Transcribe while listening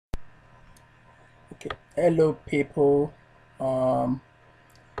Okay, hello people. Um,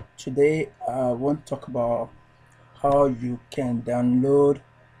 Today I want to talk about how you can download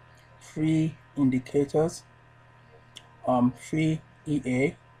free indicators, free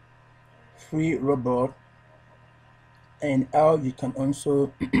EA, free robot, and how you can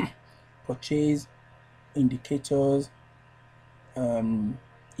also purchase indicators,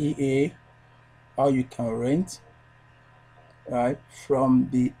 EA, how you can rent, right, from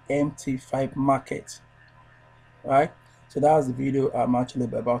the MT5 market, right? So that's the video I'm actually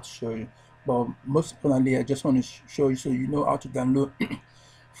about to show you. But most importantly, I just want to show you so you know how to download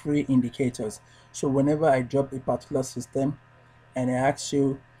free indicators. So whenever I drop a particular system and I ask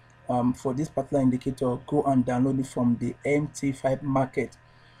you for this particular indicator, go and download it from the MT5 market,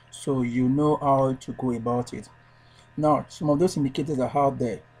 so you know how to go about it. Now, some of those indicators are out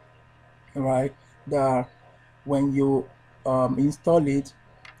there, right? That when you install it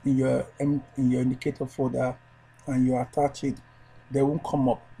in your indicator folder and you attach it, they won't come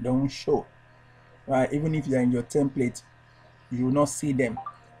up, they won't show, right? Even if they're in your template, you will not see them.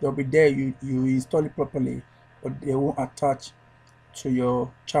 They'll be there, you install it properly, but they won't attach to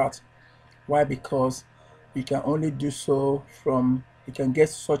your chart. Why? Because you can only do so from, you can get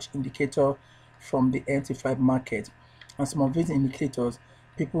such indicator from the MT5 market, and some of these indicators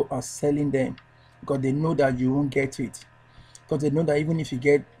people are selling them because they know that you won't get it, because they know that even if you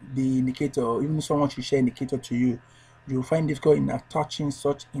get the indicator, or even if someone should share indicator to you, you'll find difficult in attaching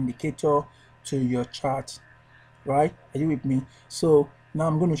such indicator to your chart, right? Are you with me? So now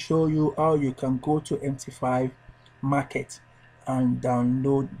I'm going to show you how you can go to MT5 market and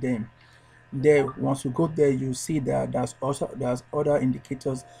download them. There, once you go there, you see that there's other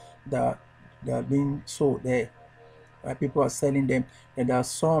indicators that are being sold there, right? People are selling them, and there are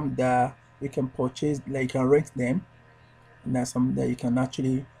some that you can purchase, like you can rent them, and there's some that you can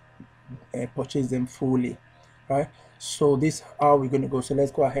actually purchase them fully, right? So this is how we're going to go. So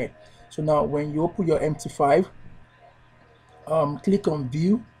let's go ahead. So now when you open your MT5, click on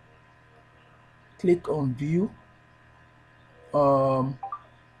view, click on view.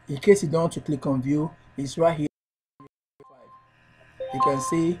 In case you don't want to click on view, it's right here. You can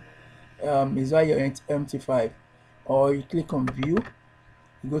see it's right here MT5, or you click on view,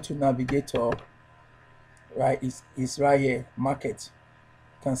 you go to navigator, right? It's right here, market.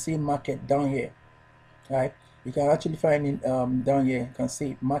 You can see market down here, right? You can actually find it down here. You can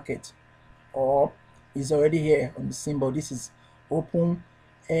see market, or it's already here on the symbol. This is open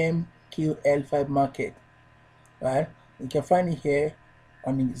MQL5 market, right? You can find it here,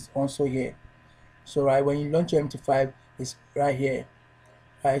 and it's also here. So right, when you launch your MT5, it's right here,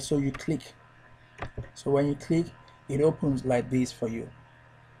 right? So you click. So when you click, it opens like this for you,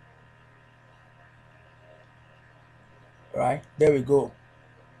 right? There we go.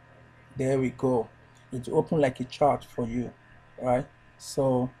 There we go. It open like a chart for you, right?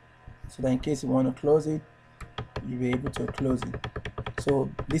 So that in case you want to close it, you'll be able to close it. So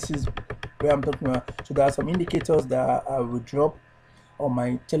this is where I'm talking about. So there are some indicators that I will drop on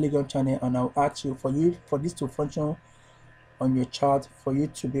my Telegram channel, and I'll ask you for this to function on your chart, for you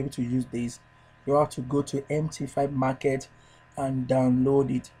to be able to use this, you have to go to MT5 market and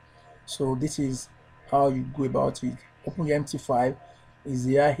download it. So this is how you go about it. Open your MT5, is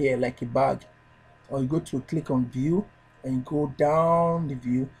here like a bag, or you go to click on view and you go down the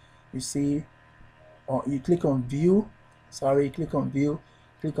view, you see, or you click on view, click on view,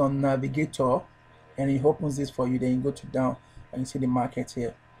 click on navigator, and it opens this for you. Then you go to down and you see the market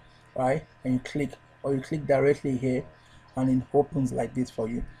here, right? And you click, or you click directly here, and it opens like this for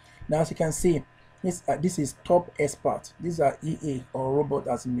you. Now as you can see, this is top expert. These are EA, or robot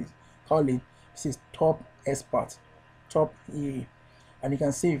as we call it. This is top expert, top EA, and you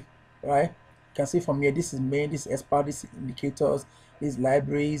can see, right? You can see from here, this is main, this is expert, this is indicators, these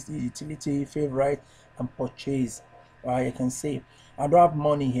libraries, the utility, favorite, and purchase, right? You can see I don't have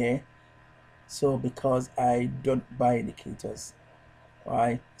money here, so because I don't buy indicators,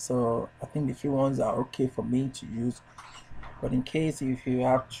 right? So I think the free ones are okay for me to use, but in case if you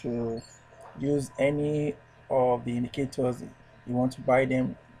have to use any of the indicators, you want to buy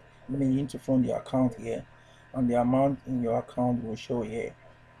them, you need to fund your account here, and the amount in your account will show here,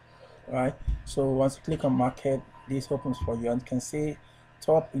 right? So once you click on market, this opens for you, and you can see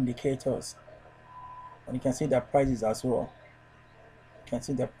top indicators, and you can see their prices as well. You can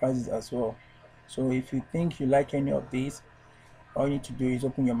see their prices as well. So if you think you like any of these, all you need to do is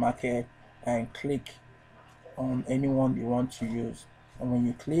open your market and click on any one you want to use, and when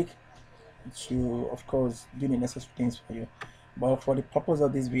you click, it will of course do the necessary things for you. But for the purpose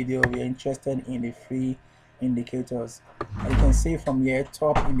of this video, we are interested in the free indicators, and you can see from here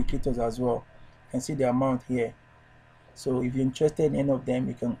top indicators as well. can see the amount here. So if you're interested in any of them,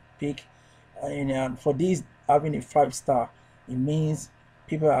 you can pick. And for this having a 5 star, it means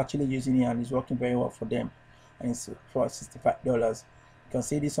people are actually using it and it's working very well for them. And it's for $65. You can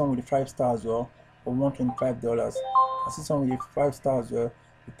see this one with the 5 star as well for $125. You can see some with the 5 star as well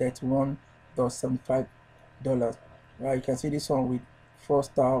with $31.75. Right, you can see this one with 4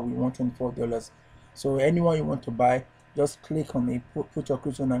 star with $124. So anyone you want to buy, just click on it, put your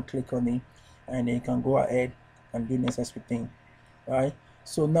cruise on and click on it, and then you can go ahead and do necessary thing. Right,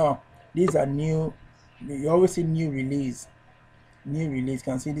 so now these are new. You always see new release. You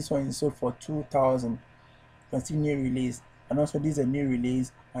can see this one is sold for 2,000. You can see new release, and also this is a new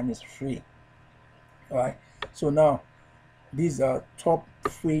release and it's free. All right, so now these are top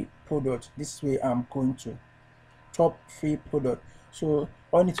free products. This is where I'm going to top free product. So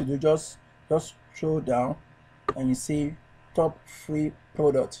all you need to do, just scroll down and you see top free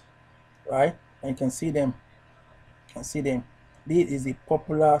product, right? And you can see them. This is the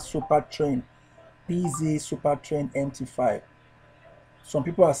popular super train PZ super train MT5. Some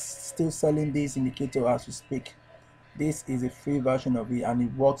people are still selling this indicator as we speak. This is a free version of it and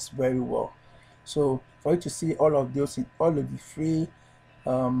it works very well. So for you to see all of those, all of the free,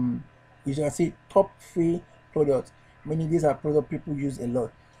 you can see top free products, meaning these are products people use a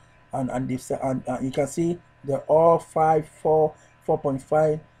lot, and you can see they're all 5, 4,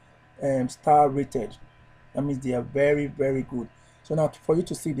 4.5 star rated. That means they are very, very good. So now for you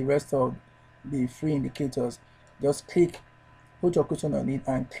to see the rest of the free indicators, just put your question on it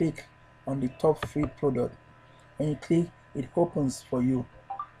and click on the top free product. When you click, it opens for you.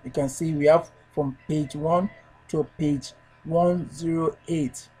 You can see we have from page 1 to page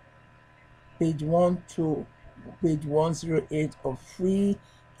 108. Page 1 to page 108 of free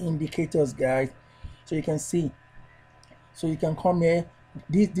indicators, guys. So you can see. So you can come here.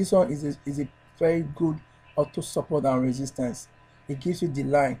 This one is a very good auto support and resistance. It gives you the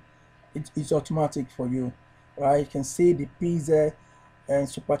line. It's automatic for you, right? You can see the PZ and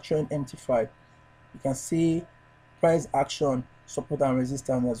Super Trend MT5. You can see price action support and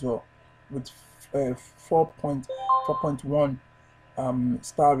resistance as well with 4.1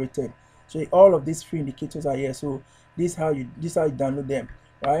 star rated. So all of these free indicators are here. So this is how you download them,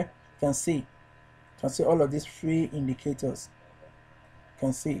 right? You can see all of these free indicators.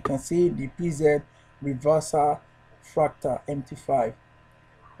 You can see the PZ reversal fractal MT5,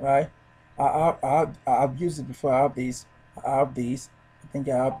 right? I've used it before. I have this. I think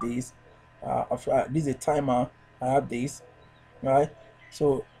I have this. This is a timer. I have this, right?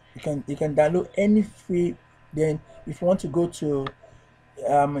 So you can download any free. Then if you want to go to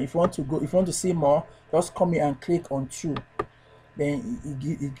if you want to see more, just come here and click on 2. Then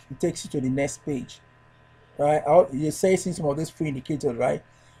it takes you to the next page, right? You say since some of these free indicators, right?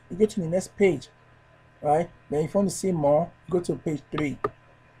 You go to the next page, right? Then if you want to see more, go to page 3.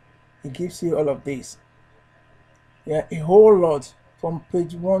 It gives you all of this. Yeah, a whole lot from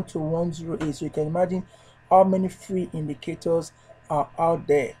page 1 to 108. So you can imagine how many free indicators are out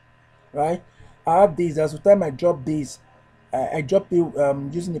there, right? I have these. As the time I drop these, I dropped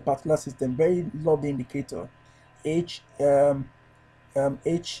it using a particular system. Very lovely indicator, HMA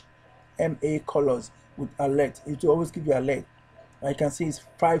colors with alert. It will always give you alert. I can see it's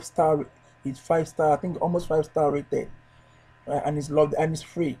 5 star. It's 5 star. I think almost 5 star rated, right? And it's loved and it's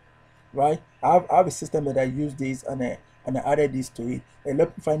free, right? I have a system that I use this and I added this to it. A lot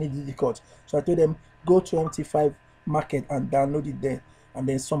of people find it difficult, so I told them go to MT5 market and download it there, and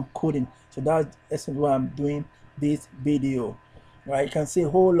then some coding. So that's essentially why I'm doing this video, right? You can see a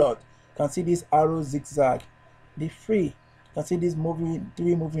whole lot. You can see this arrow zigzag, they're free. You can see these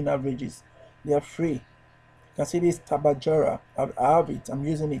 3 moving averages, they are free. You can see this Tabajara, I have it, I'm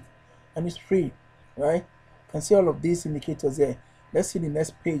using it, and it's free, right? You can see all of these indicators there. Let's see the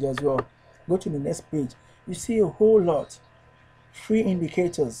next page as well. Go to the next page. You see a whole lot free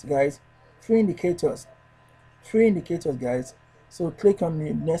indicators, guys. Free indicators, guys. So click on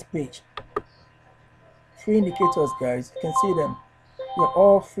the next page. Free indicators, guys. You can see them. They're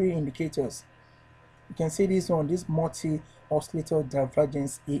all free indicators. You can see this one, this multi oscillator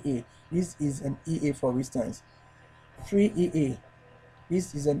divergence EA. This is an EA, for instance. Free EA.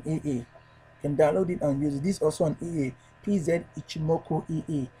 This is an EA. You can download it and use it. This is also an EA. PZ Ichimoku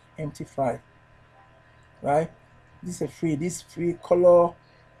EA MT5. Right? This is free color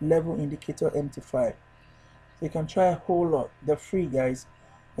level indicator MT5. So you can try a whole lot. They're free, guys.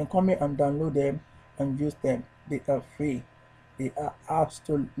 You can come here and download them and use them. They are free. They are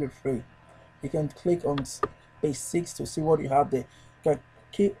absolutely free. You can click on page 6 to see what you have there. You can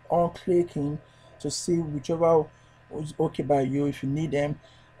keep on clicking to see whichever is okay by you if you need them.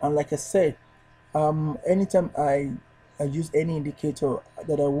 And like I said, Anytime I use any indicator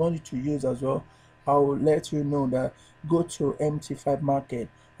that I want you to use as well, I will let you know that go to MT5 market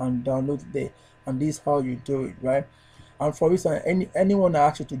and download it there, and this is how you do it, right? And for instance, anyone I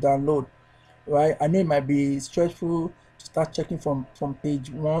ask you to download, right? I know it might be stressful to start checking from page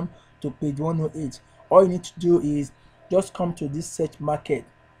 1 to page 108. All you need to do is just come to this search market,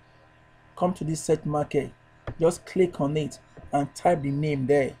 just click on it and type the name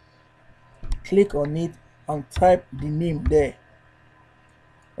there. Click on it and type the name there,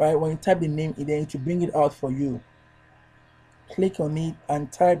 right? When you type the name, then it will bring it out for you. Click on it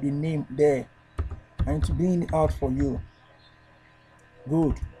and type the name there, and it will bring it out for you.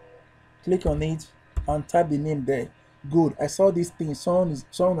 Good. Click on it and type the name there. Good. I saw this thing.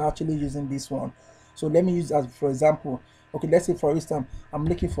 Someone actually using this one. So let me use as for example. Okay, let's say for instance I'm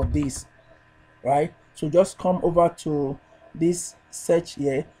looking for this, right? So just come over to this search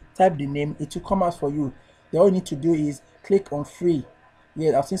here, type the name, it will come out for you. Then all you need to do is click on free.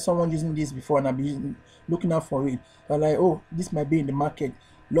 Yeah, I've seen someone using this before and I've been looking out for it. They're like, oh, this might be in the market.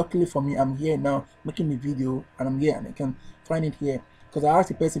 Luckily for me, I'm here now making the video and I'm here and I can find it here. Because I asked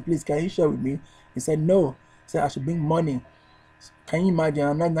the person, please, can you share with me? He said no. He said I should bring money. Can you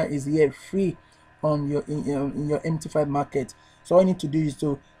imagine? And that is here free on your in your MT5 market. So all you need to do is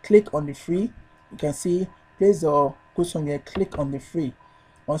to click on the free. You can see place your question here, click on the free.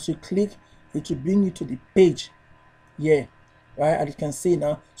 Once you click, it will bring you to the page here, right? And you can see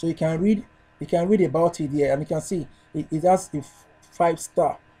now, so you can read about it here, and you can see it has a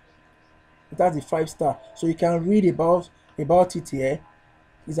 5-star. It has a 5-star, so you can read about it here.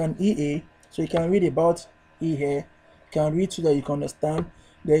 It's an EA, so you can read about it here. You can read so that you can understand.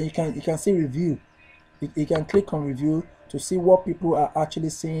 Then you can see review. You can click on review to see what people are actually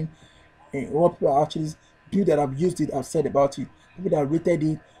saying, what people are actually, people that have used it have said about it, people that rated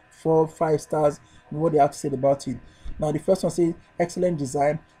it 4-5 stars, what they have said about it. Now the first one says excellent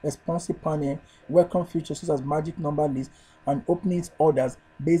design, responsive panel, welcome features such as magic number list and opening orders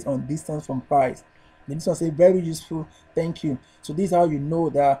based on distance from price. Then this one says very useful, thank you. So this is how you know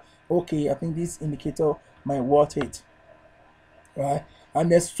that okay, I think this indicator might worth it, right?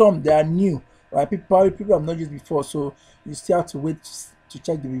 And there's some that are new, right? People have not used before, so you still have to wait to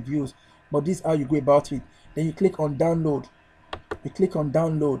check the reviews. But this is how you go about it. Then you click on download. You click on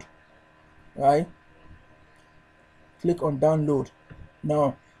download, right? Click on download.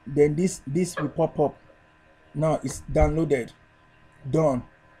 Now, then this will pop up. Now it's downloaded. Done.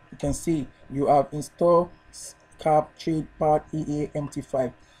 You can see you have installed cap trade part EA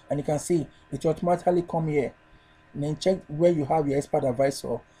MT5, and you can see it automatically come here. And then check where you have your expert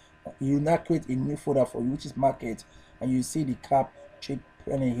advisor. You now create a new folder for you, which is market, and you see the cap trade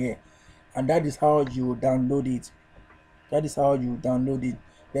panel here, and that is how you download it. That is how you download it.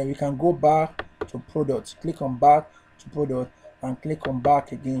 Then we can go back to product. Click on back to product and click on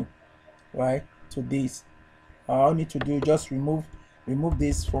back again, right, to this. All you need to do is just remove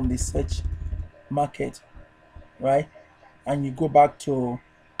this from the search market, right, and you go back to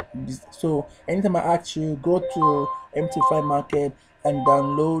this. So anytime I ask you, go to MT5 market and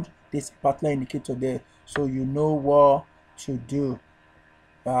download this particular indicator there, so you know what to do,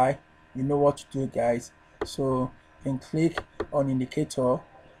 right? You know what to do, guys. So you can click on indicator,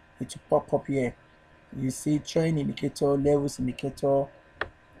 it will pop up here. You see trend indicator, levels indicator.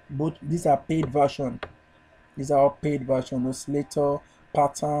 Both these are paid version. These are all paid version. Oscillator,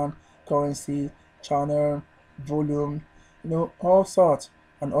 pattern, currency, channel, volume, all sorts,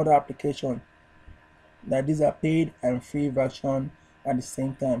 and other application. That these are paid and free version at the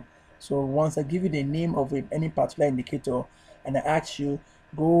same time. So once I give you the name of any particular indicator and I ask you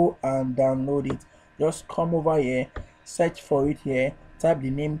go and download it, just come over here, search for it here, type the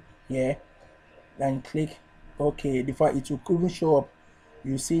name here, and click OK. The file, it will even show up.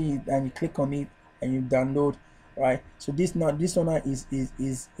 You see it and you click on it and you download, right? So this one is not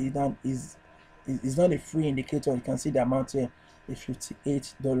a free indicator. You can see the amount here is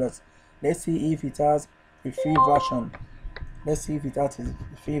 $58. Let's see if it has a free version. Let's see if it has a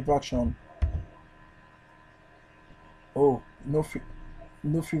free version. Oh, no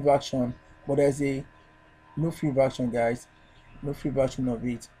free version, but there's a no free version, guys. No free version of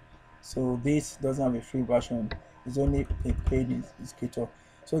it. So this doesn't have a free version. It's only a paid indicator.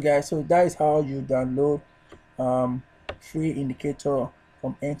 So guys, so that is how you download free indicator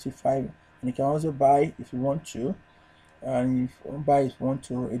from MT5, and you can also buy if you want to, and if you buy if you want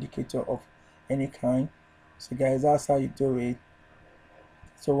to indicator of any kind. So guys, that's how you do it.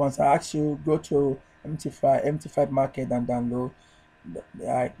 So once I ask you go to MT5 market and download,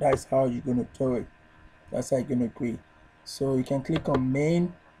 that's how you're gonna do it. That's how you're gonna agree. So you can click on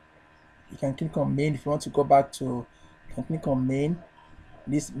main you can click on main. If you want to go back to, you can click on main,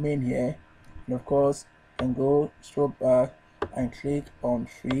 this main here, and of course you can go scroll back and click on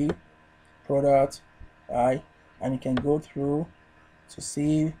free product, right? And you can go through to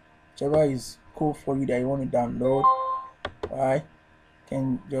see whichever is cool for you that you want to download, right? You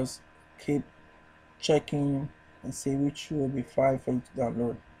can just keep checking and see which will be fine for you to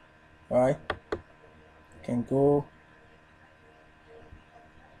download, right? You can go,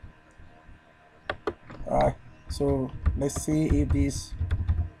 right? So let's see if this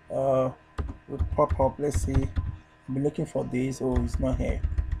would pop up. Let's see. I've been looking for this. Oh, it's not here.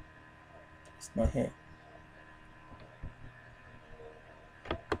 It's not here.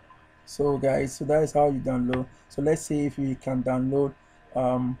 So guys, so that is how you download. So let's see if we can download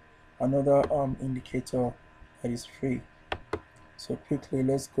another indicator that is free. So quickly,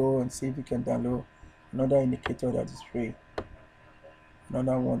 let's go and see if we can download another indicator that is free.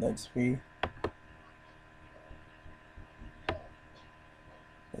 Another one that's free.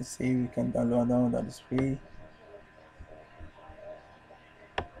 Let's see if we can download another one that is free.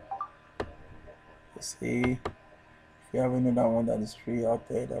 Let's see if we have another one that is free out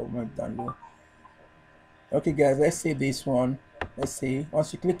there that we might download. Okay guys, let's see this one. Let's see.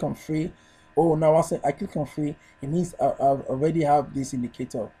 Once you click on free, oh, now once I click on free, it means I already have this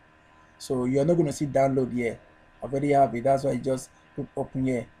indicator. So you're not going to see download here. I already have it. That's why I just put open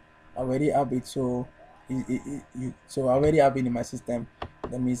here. I already have it. So so I already have it in my system.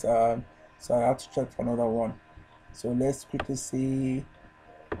 That means so I have to check for another one. So let's quickly see.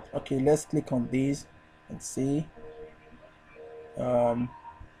 Okay, let's click on this and see.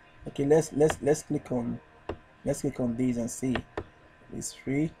 Okay, let's click on this and see. It's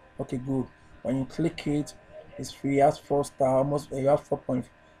free. Okay, good. When you click it, it's free. It has 4 star, almost you have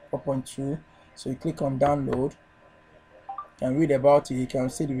 4.2. So you click on download, you can read about it, you can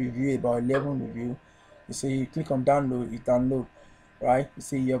see the review, about 11 review. You see, you click on download, you download, right? You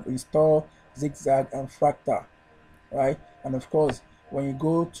see you have installed zigzag and fractal, right? And of course, when you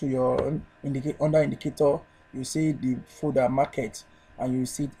go to your under indicator, you see the folder market, and you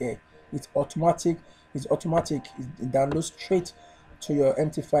see it there. It's automatic. It downloads straight to your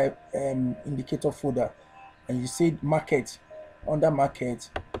MT5 indicator folder, and you see market, under market,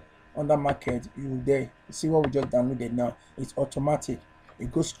 you there. You see what we just downloaded now. It's automatic.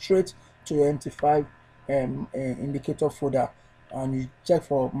 It goes straight to your MT5 indicator folder, and you check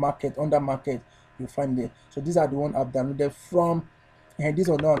for market, under market, you find it. So these are the one I've downloaded from, and this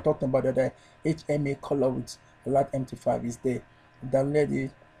one now I'm talking about, the HMA color with a lot MT5 is there. I downloaded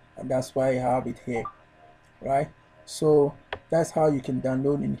it, and that's why I have it here, right? So that's how you can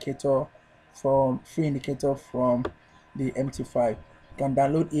download indicator from free indicator from the MT5. You can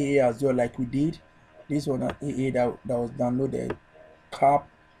download AA as well, like we did. This one at AA that was downloaded, cap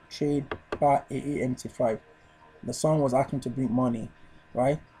trade par AA MT5. The song was asking to bring money,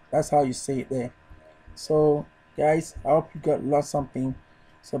 right? That's how you say it there. So guys, I hope you got learned something.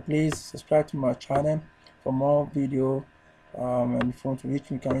 So please subscribe to my channel for more video, and if you want to reach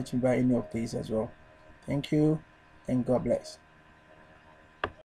me, you can reach me by any of these as well. Thank you, and God bless.